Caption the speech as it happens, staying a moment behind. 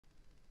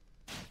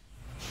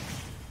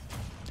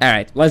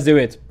Alright, let's do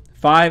it.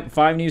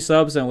 Five new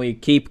subs and we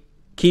keep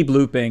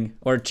looping.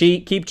 Or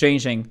keep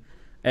changing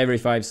every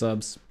 5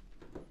 subs.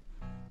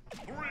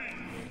 3,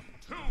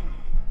 2,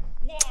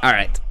 1.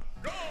 Alright.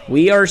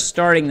 We are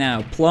starting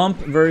now. Plump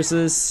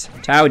versus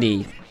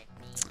Taoudi.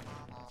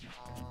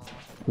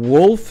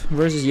 Wolf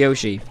versus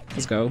Yoshi.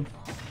 Let's go.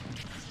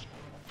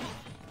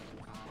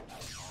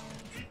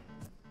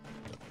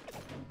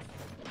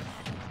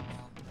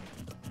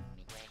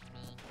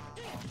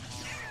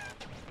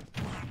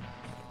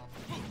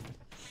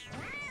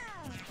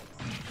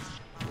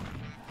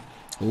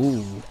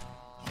 Ooh.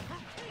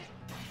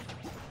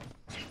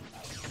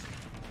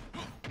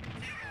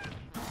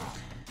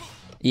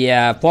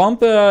 Yeah,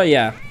 Plump,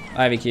 yeah,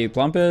 IVQ.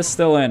 Plump is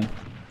still in.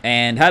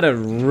 And had a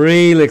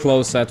really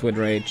close set with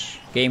Rage.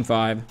 Game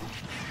 5.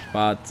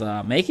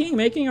 But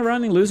making a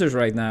run in losers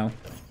right now.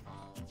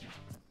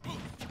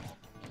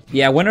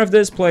 Yeah, winner of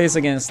this plays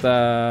against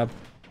Hope.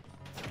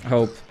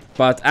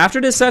 But after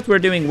this set, we're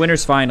doing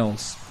winners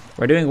finals.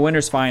 We're doing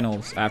winners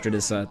finals after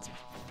this set.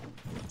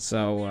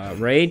 So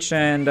Rage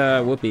and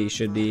Whoopi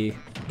should be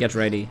get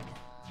ready.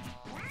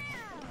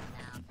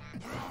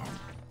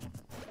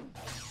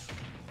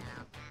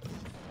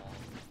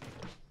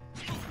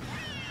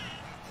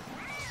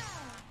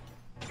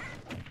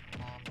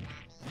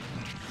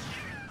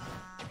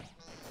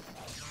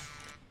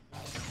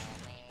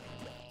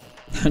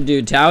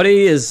 Dude,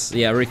 Taoudi is,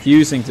 yeah,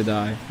 refusing to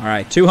die.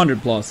 Alright,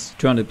 200 plus.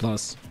 200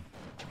 plus.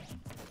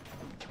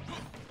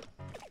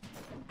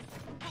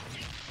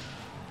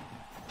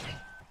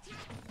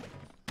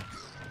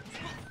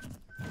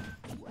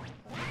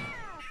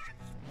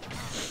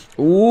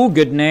 Ooh,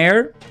 good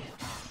nair.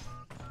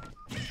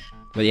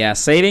 But yeah,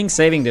 saving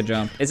the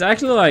jump. It's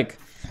actually, like,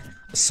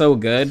 so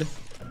good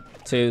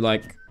to,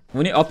 like,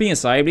 when you're upping a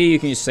side B, you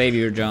can just save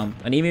your jump.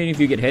 And even if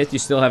you get hit, you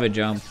still have a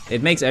jump.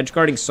 It makes edge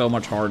guarding so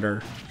much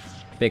harder.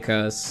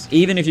 Because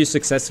even if you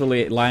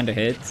successfully land a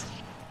hit,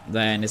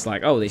 then it's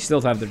like, oh, they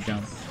still have their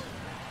jump.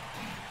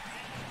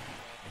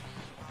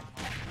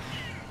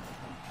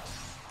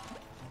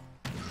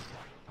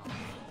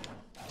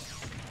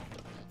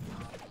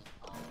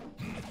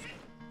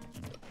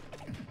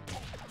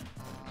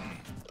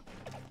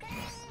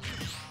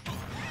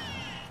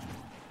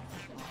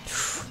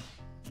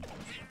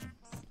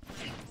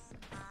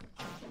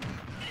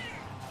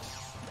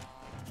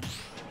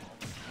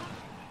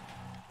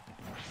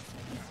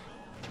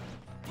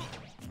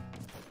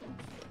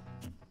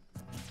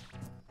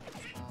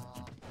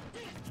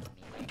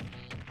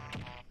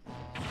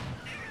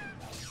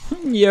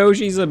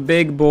 Yoshi's a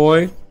big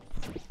boy.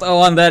 Oh,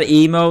 on that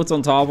emote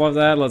on top of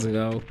that, let's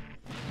go.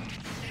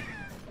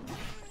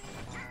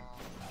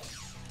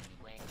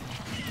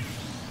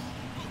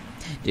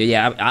 Dude,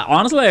 yeah,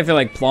 honestly, I feel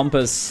like Plump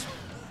has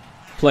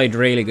played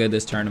really good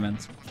this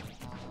tournament.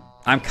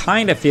 I'm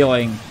kind of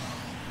feeling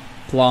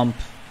Plump.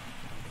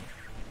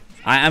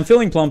 I'm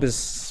feeling Plump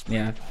is,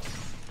 yeah.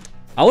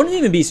 I wouldn't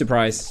even be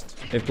surprised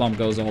if Plump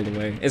goes all the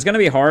way. It's gonna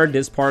be hard,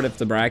 this part of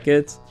the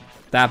bracket,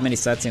 that many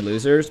sets in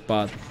losers,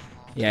 but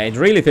yeah, it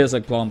really feels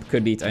like Plump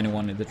could beat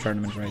anyone in the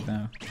tournament right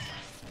now.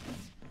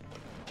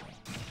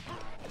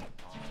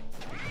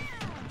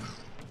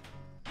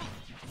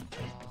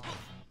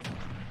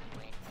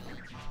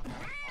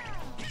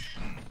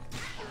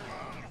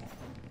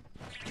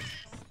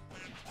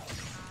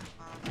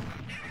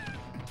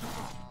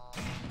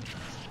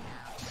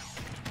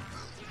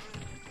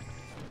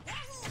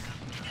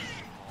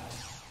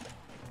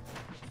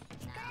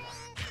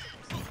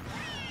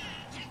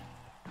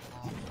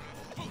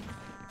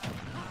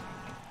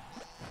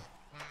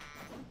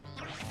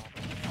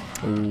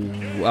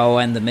 Ooh, oh,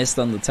 and the mist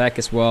on the tech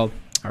as well.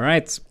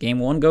 Alright, game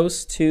 1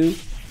 goes to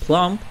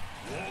Plump.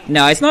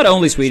 No, it's not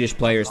only Swedish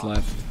players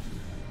left.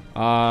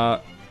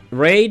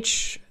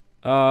 Rage,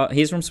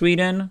 he's from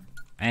Sweden,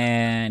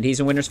 and he's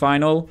in Winners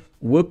Final.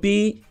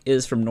 Whoopi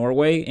is from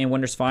Norway in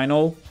Winners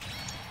Final.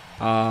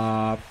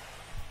 Then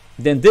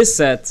this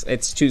set,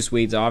 it's 2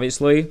 Swedes,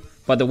 obviously.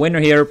 But the winner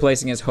here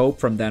placing is Hope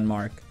from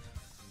Denmark.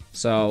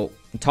 So,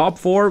 top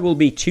 4 will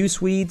be 2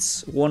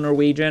 Swedes, 1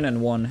 Norwegian,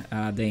 and 1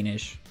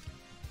 Danish.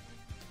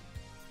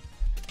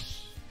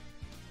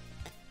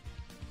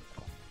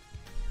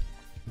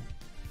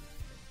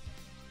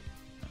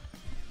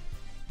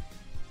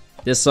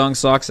 This song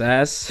sucks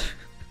ass.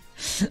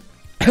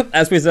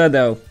 As we said,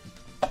 though.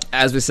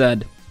 As we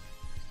said.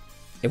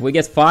 If we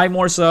get 5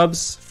 more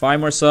subs,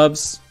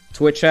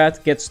 Twitch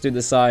chat gets to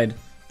decide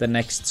the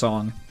next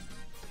song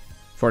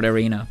for the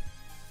arena.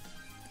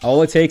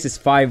 All it takes is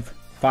 5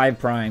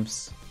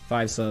 primes,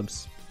 5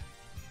 subs.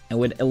 And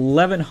with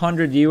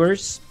 1,100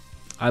 viewers,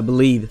 I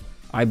believe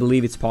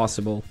it's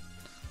possible.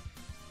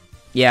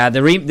 Yeah,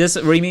 this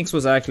remix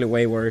was actually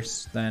way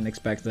worse than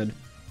expected.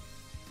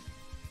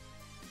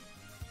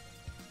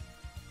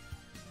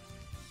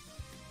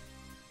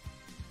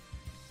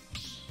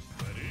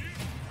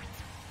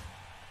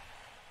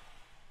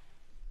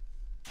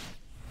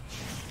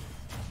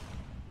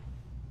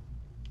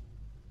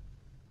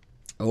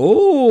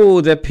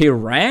 Oh, the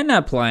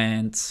Piranha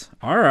plant.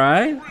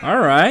 Alright,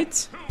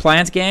 alright.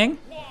 Plant gang.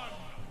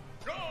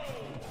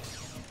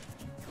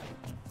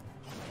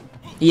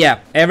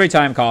 Yeah, every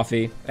time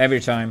coffee. Every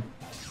time.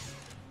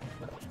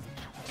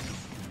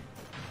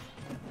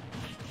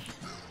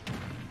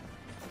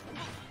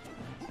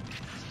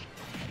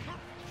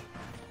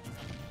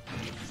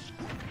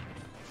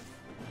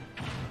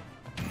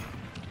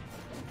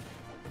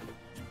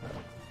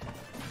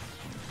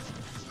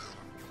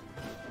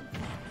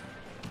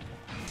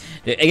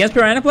 Against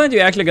Piranha Plant, you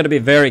actually got to be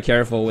very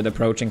careful with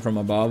approaching from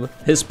above.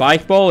 His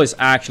spike ball is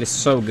actually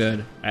so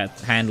good at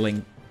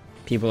handling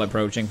people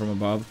approaching from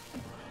above.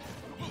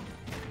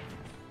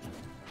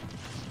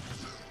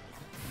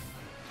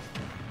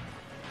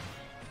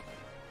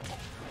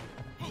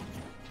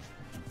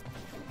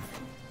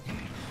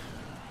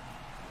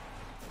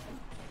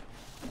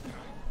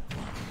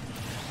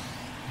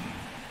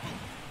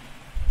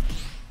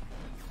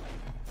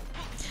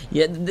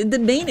 Yeah, the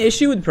main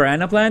issue with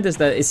Piranha Plant is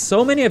that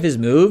so many of his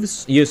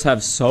moves just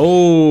have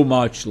so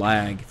much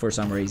lag for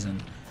some reason.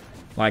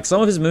 Like,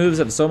 some of his moves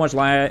have so much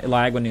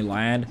lag when you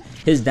land.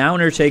 His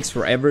downer takes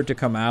forever to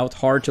come out,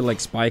 hard to, like,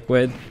 spike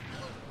with.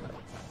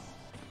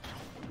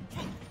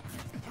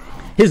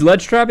 His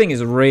ledge trapping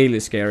is really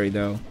scary,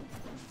 though.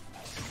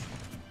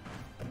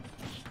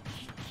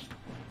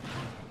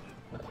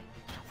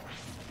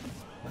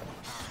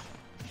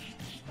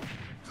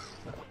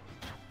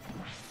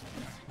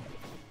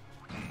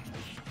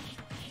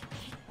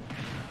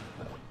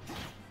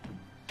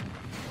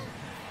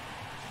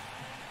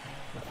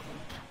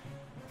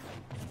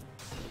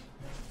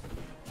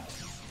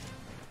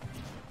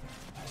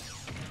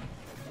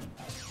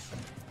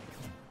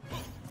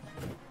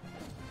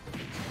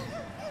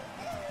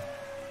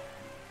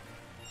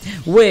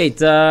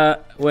 Wait,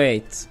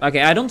 wait.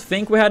 Okay, I don't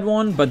think we had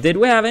one, but did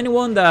we have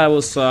anyone that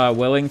was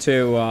willing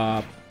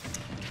to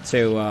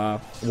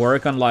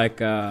work on, like,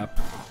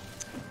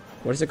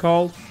 what is it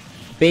called?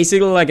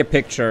 Basically like a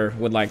picture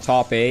with, like,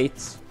 top 8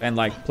 and,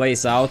 like,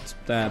 place out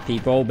the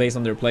people based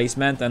on their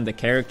placement and the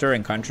character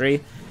and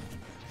country.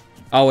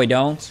 Oh, we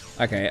don't?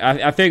 Okay,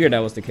 I figured that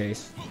was the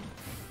case.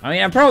 I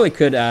mean, I probably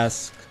could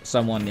ask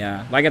someone,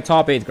 yeah, like a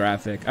top 8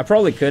 graphic. I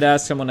probably could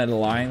ask someone at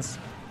Alliance,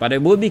 but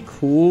it would be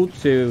cool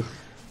to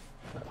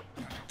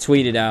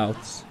tweet it out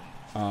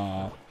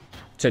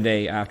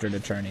today after the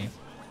tourney.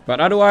 But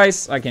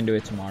otherwise, I can do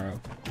it tomorrow.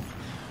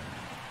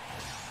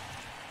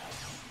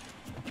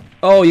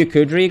 Oh, you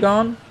could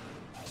Recon?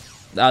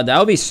 That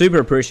would be super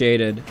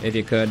appreciated if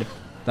you could.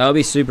 That would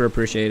be super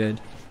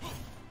appreciated.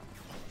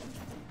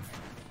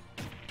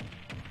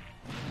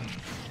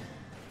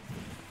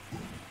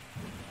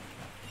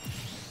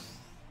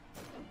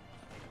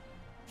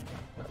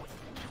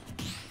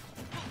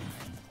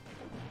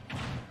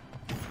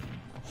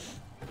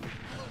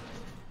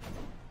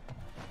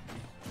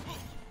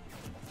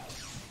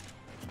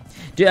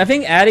 Dude, I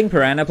think adding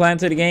Piranha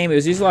Plant to the game, it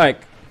was just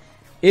like,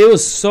 it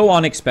was so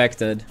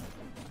unexpected.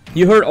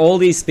 You heard all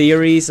these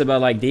theories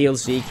about, like,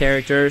 DLC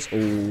characters.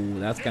 Ooh,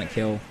 that's gonna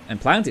kill. And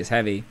Plant is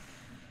heavy.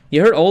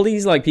 You heard all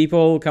these, like,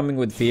 people coming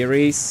with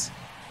theories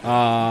with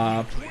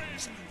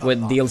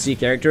DLC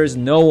characters.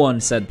 No one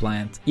said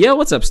Plant. Yeah,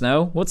 what's up,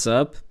 Snow? What's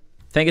up?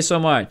 Thank you so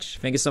much.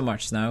 Thank you so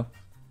much, Snow.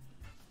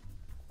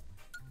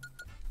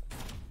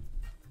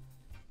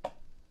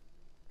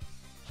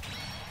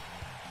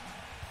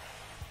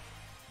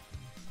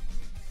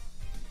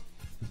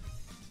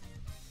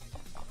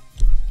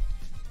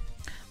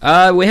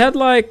 We had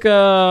like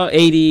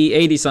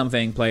 80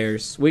 something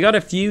players. We got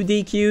a few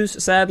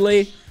DQs,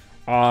 sadly,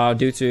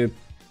 due to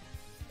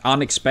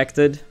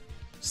unexpected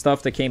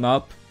stuff that came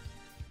up.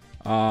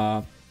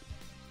 But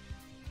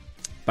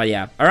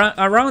yeah,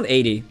 around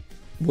 80,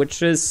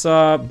 which is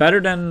better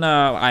than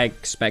I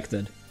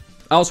expected.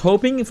 I was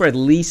hoping for at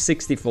least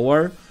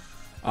 64.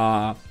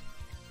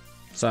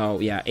 So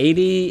yeah,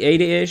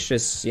 80-ish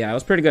is, yeah, it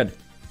was pretty good.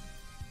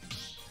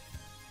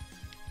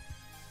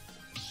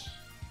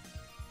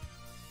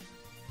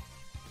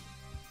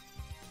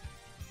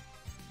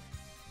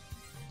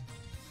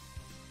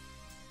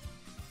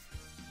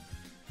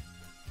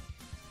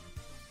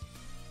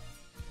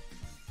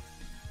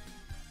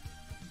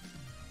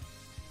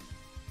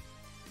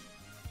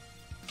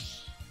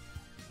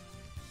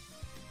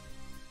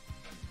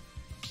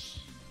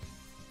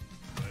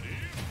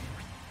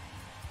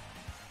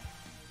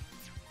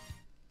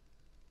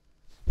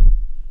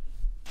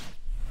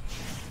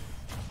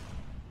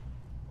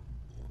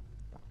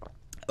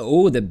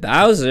 Oh, the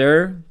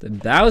Bowser. The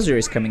Bowser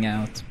is coming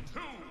out. 2,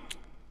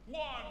 1,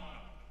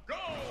 go!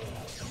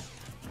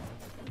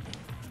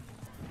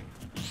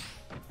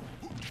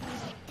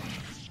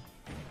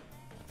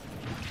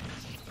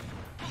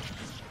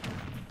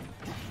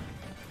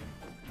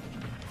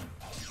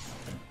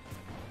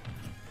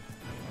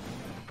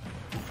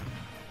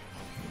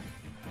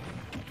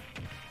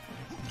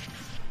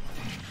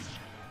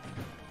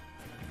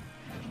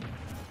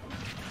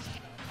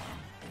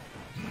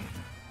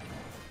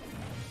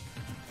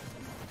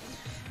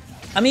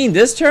 I mean,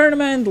 this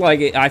tournament,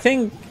 like, I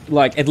think,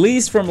 like, at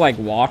least from, like,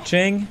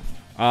 watching,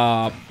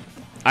 I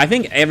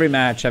think every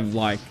match have,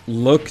 like,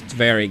 looked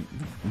very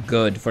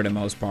good for the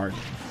most part,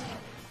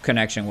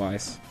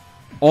 connection-wise.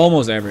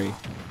 Almost every.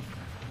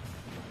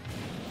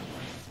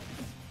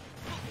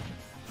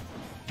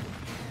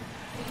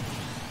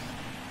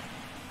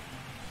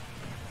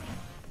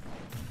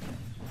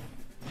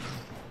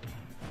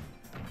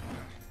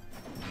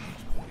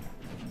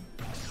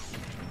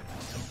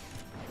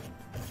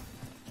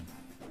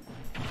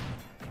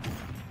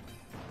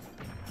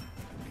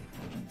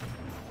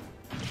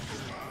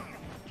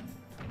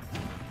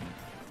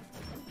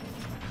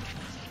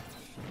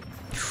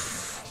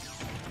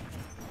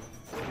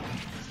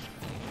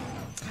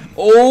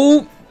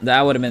 Oh, that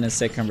would have been a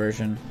sick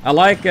conversion. I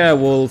like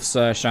Wolf's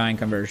Shine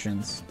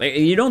conversions. Like,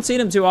 you don't see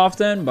them too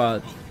often,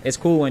 but it's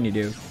cool when you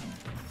do.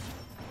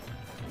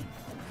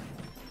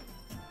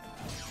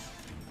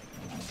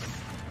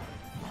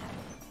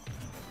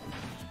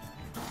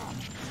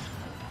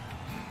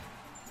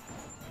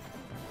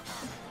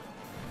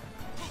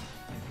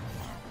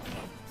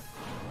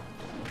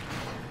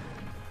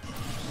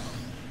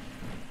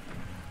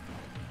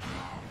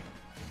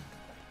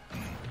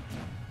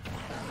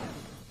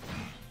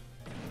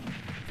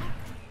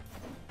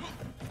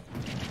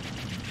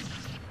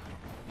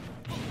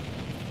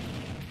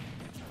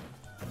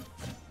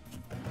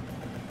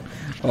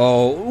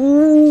 Oh,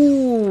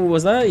 ooh,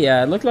 was that?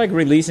 Yeah, it looked like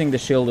releasing the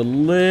shield a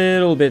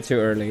little bit too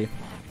early.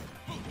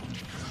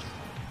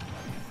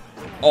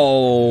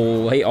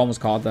 Oh, he almost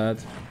caught that.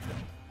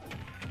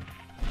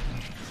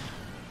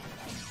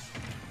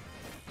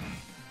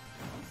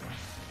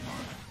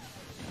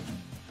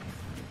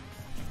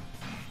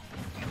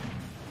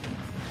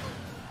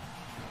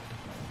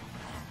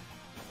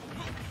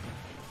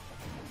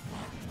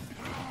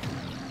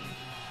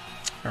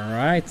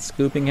 Alright,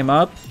 scooping him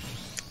up.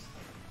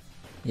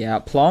 Yeah,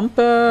 Plump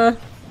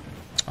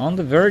on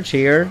the verge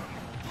here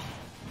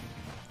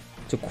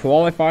to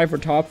qualify for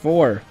top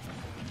 4.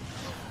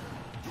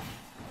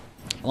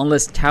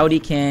 Unless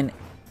Taoudi can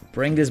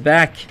bring this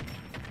back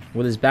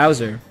with his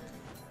Bowser.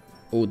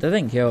 Oh, that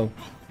didn't kill.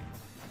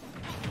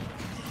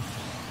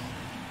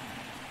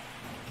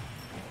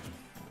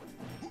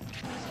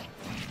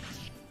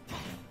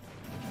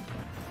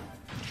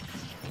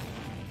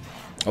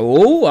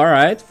 Oh,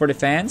 alright. For the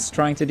fans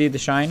trying to do the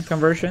shine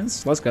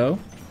conversions. Let's go.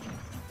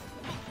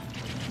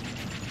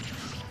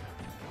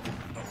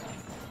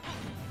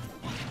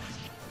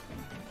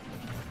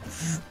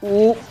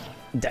 Oh,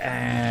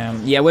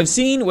 damn. Yeah, we've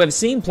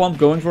seen Plump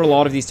going for a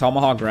lot of these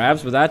tomahawk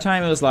grabs, but that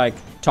time it was like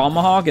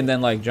tomahawk and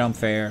then like jump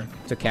fair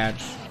to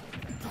catch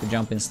the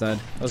jump instead.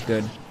 That was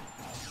good.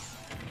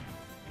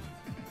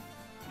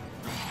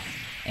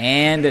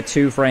 And a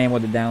 2-frame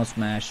with the down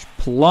smash.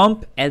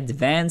 Plump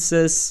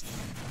advances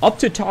up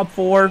to top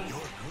 4.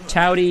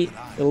 Taoudi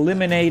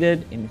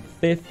eliminated in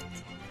 5th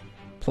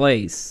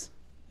place.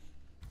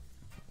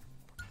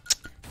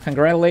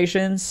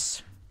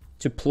 Congratulations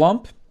to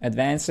Plump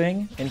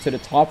advancing into the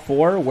top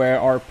 4, where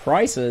our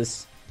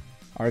prizes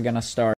are gonna start.